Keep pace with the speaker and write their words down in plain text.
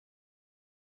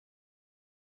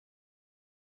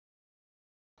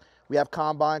We have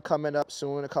Combine coming up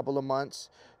soon in a couple of months.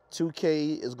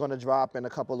 2K is going to drop in a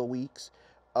couple of weeks.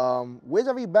 Where's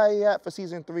everybody at for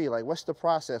season 3? Like, what's the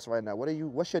process right now?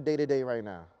 What's your day-to-day right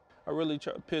now? I really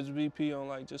try to pitch VP on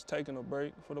like just taking a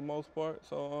break for the most part.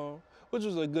 So, which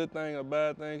is a good thing, a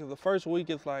bad thing, because the first week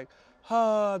it's like,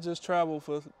 I just traveled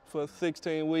for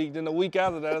 16 weeks. Then the week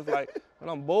after that it's like, man,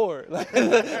 I'm bored. It's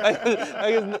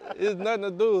nothing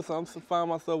to do. So I'm find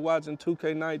myself watching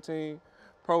 2K19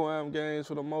 pro-am games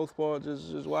for the most part,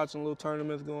 just watching little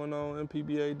tournaments going on,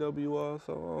 MPBA, WR.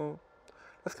 So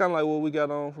that's kind of like what we got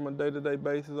on from a day-to-day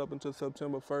basis up until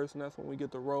September 1st, and that's when we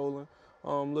get to rolling.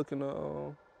 Looking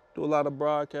to do a lot of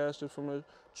broadcasting from a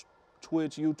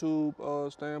Twitch,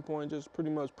 YouTube standpoint, just pretty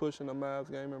much pushing the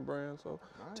Mavs gaming brand. So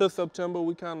till September,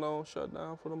 we kind of shut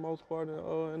down for the most part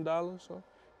in Dallas. So.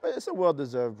 But it's a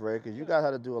well-deserved break, because you guys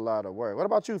had to do a lot of work. What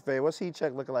about you, Faye? What's Heat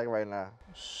Check looking like right now?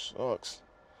 Sucks.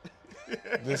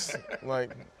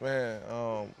 Man,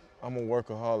 I'm a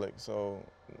workaholic, so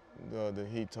the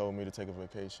Heat told me to take a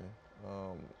vacation.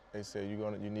 They said you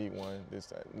need one.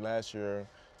 Last year,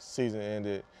 season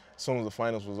ended. As soon as the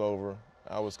finals was over,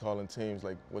 I was calling teams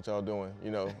like, "What y'all doing?"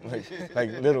 You know, like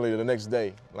literally the next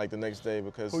day,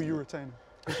 because who you retaining?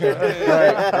 Right.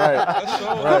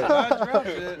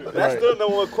 That's still the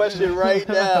one question right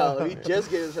now. We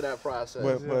just get into that process.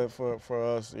 But for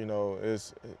us, you know,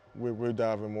 we're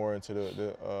diving more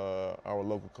into our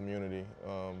local community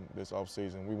this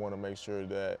offseason. We want to make sure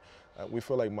that we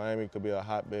feel like Miami could be a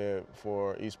hotbed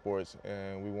for esports,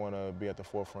 and we want to be at the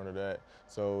forefront of that.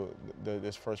 So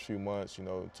this first few months, you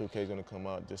know, 2K is going to come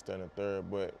out just then and third,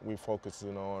 but we're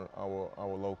focusing on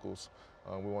our locals.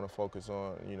 We want to focus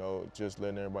on, you know, just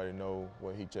letting everybody know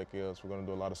what Heat Check is. We're going to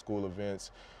do a lot of school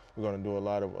events. We're going to do a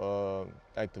lot of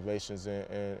activations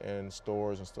in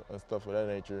stores and stuff of that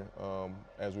nature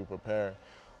as we prepare.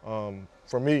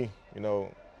 For me, you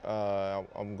know,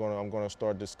 I'm gonna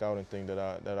start this scouting thing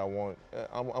that I want.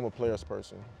 I'm a players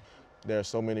person. There are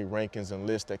so many rankings and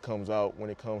lists that comes out when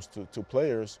it comes to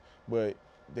players, but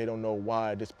they don't know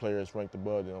why this player is ranked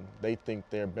above them. They think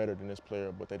they're better than this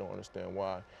player, but they don't understand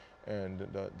why. And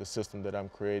the system that I'm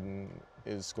creating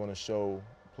is going to show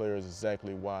players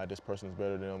exactly why this person is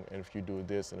better than them. And if you do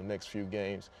this in the next few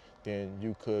games, then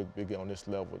you could be on this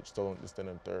level, still this, then,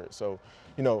 and third. So,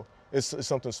 you know, it's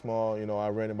something small. You know, I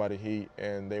ran it by the Heat,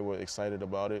 and they were excited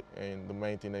about it. And the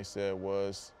main thing they said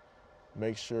was,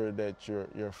 make sure that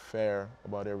you're fair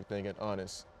about everything and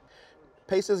honest.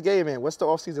 Pacers Gaming, what's the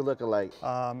offseason looking like?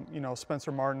 You know,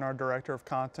 Spencer Martin, our director of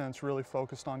content, is really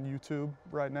focused on YouTube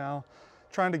right now,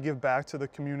 trying to give back to the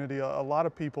community. A lot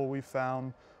of people we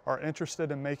found are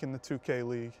interested in making the 2K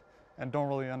League and don't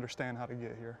really understand how to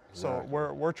get here. So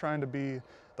we're trying to be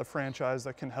the franchise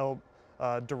that can help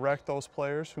direct those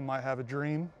players who might have a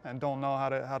dream and don't know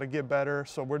how to get better.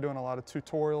 So we're doing a lot of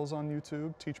tutorials on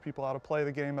YouTube, teach people how to play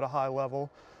the game at a high level,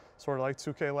 sort of like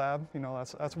 2K Lab. You know,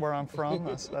 that's where I'm from.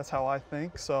 That's how I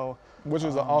think. So, which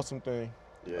is an awesome thing.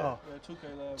 Yeah.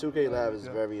 2K Lab. 2K Lab is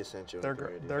very essential.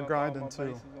 They're grinding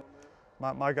too.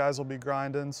 My guys will be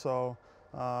grinding, so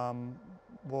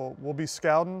we'll be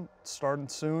scouting starting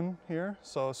soon here.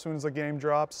 So as soon as the game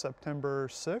drops, September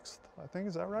 6th, I think,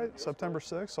 is that right? September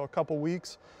 6th, so a couple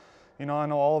weeks. You know, I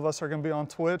know all of us are going to be on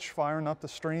Twitch, firing up the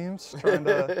streams, trying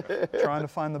to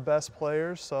find the best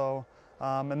players. So,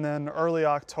 and then early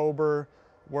October,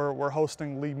 we're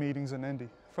hosting league meetings in Indy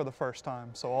for the first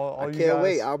time. So all you guys, can't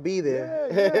wait. I'll be there.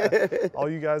 Yeah. All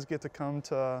you guys get to come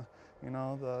to, you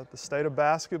know, the state of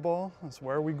basketball. That's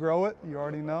where we grow it. You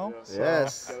already know.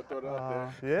 Yes.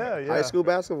 So, yeah. High school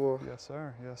basketball. Yes,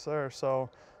 sir. Yes, sir. So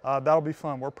that'll be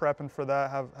fun. We're prepping for that.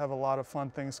 Have a lot of fun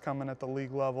things coming at the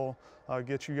league level.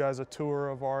 Get you guys a tour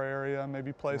of our area.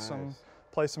 Maybe play some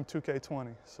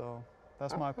 2K20. So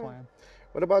that's my plan.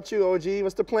 What about you, OG?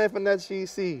 What's the plan for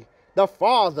NetGC? The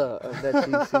father of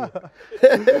NetGC.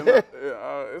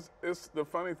 It's the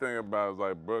funny thing about it is,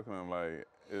 like, Brooklyn, like,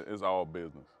 it's all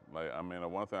business. Like, I mean, the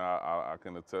one thing I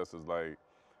can attest is, like,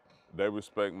 they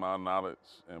respect my knowledge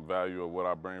and value of what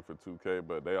I bring for 2K,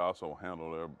 but they also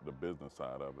handle the business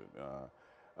side of it.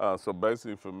 So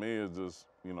basically for me, it's just,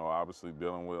 you know, obviously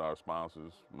dealing with our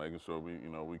sponsors, making sure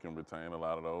we can retain a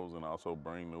lot of those and also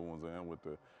bring new ones in with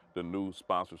the new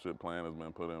sponsorship plan that's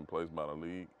been put in place by the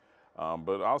league.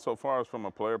 But also, as far as from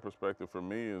a player perspective, for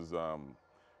me is,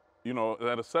 you know,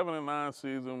 at a 7-9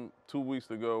 season, 2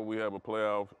 weeks ago, we have a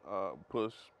playoff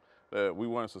push that we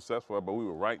weren't successful at, but we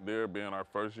were right there being our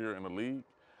first year in the league.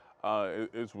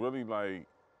 It's really like,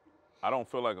 I don't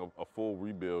feel like a full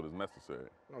rebuild is necessary.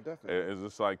 No, definitely. It's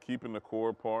just like keeping the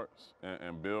core parts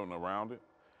and building around it.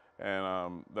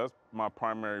 And that's my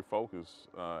primary focus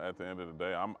at the end of the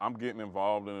day. I'm getting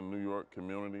involved in the New York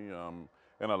community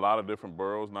in a lot of different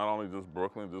boroughs, not only just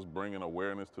Brooklyn, just bringing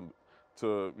awareness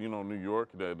to New York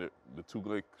that the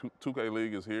 2K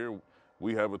League is here.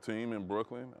 We have a team in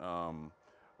Brooklyn.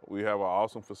 We have an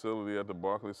awesome facility at the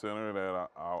Barclays Center that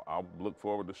I look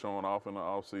forward to showing off in the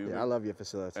off season. Yeah, I love your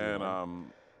facility. And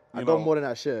I go more than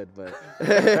I should, but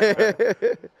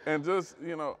and just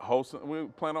hosting. We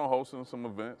plan on hosting some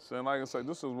events, and like I say,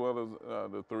 just as well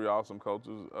as the three awesome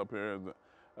coaches up here,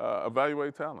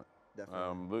 evaluate talent.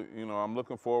 definitely. I'm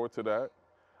looking forward to that.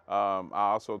 I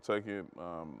also take it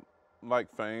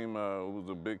like Fame, who's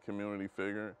a big community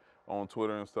figure on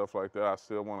Twitter and stuff like that. I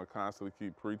still want to constantly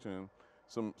keep preaching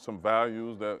some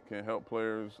values that can help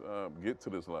players get to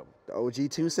this level. The OG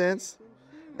 2 cents.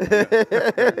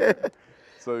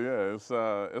 So yeah,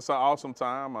 it's an awesome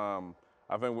time.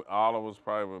 I think all of us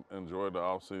probably enjoyed the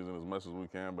off season as much as we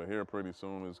can, but here pretty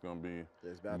soon it's going to be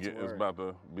it's about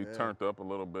to be turned up a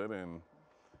little bit, and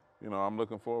I'm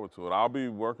looking forward to it. I'll be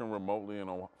working remotely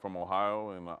from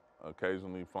Ohio and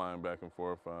occasionally flying back and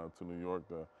forth to New York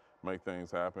to make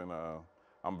things happen.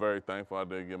 I'm very thankful I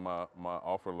did get my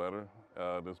offer letter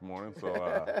this morning, so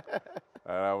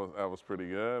that was pretty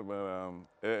good. But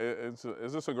it's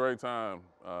just a great time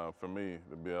for me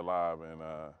to be alive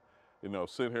and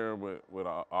sit here with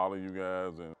all of you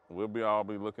guys, and we'll all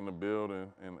be looking to build and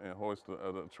hoist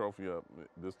the trophy up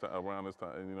around this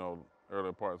time,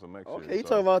 earlier parts of next year. Okay, you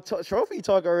talking about trophy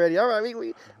talk already. All right,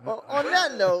 we on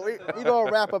that note, we're going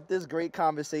to wrap up this great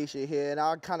conversation here, and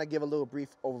I'll kind of give a little brief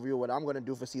overview of what I'm going to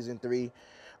do for season 3.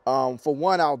 For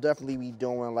one, I'll definitely be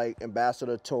doing like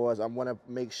ambassador tours. I want to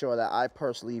make sure that I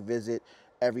personally visit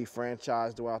every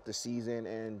franchise throughout the season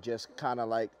and just kind of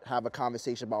like have a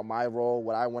conversation about my role,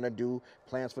 what I want to do,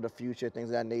 plans for the future, things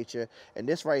of that nature. And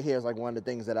this right here is like one of the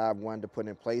things that I've wanted to put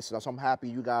in place. So I'm happy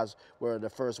you guys were the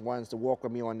first ones to walk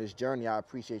with me on this journey. I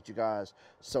appreciate you guys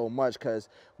so much because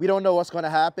we don't know what's going to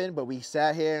happen, but we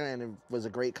sat here and it was a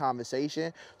great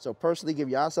conversation. So personally, give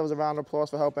yourselves a round of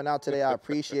applause for helping out today. I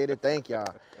appreciate it. Thank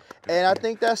y'all. And I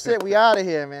think that's it. We out of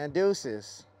here, man.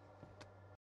 Deuces.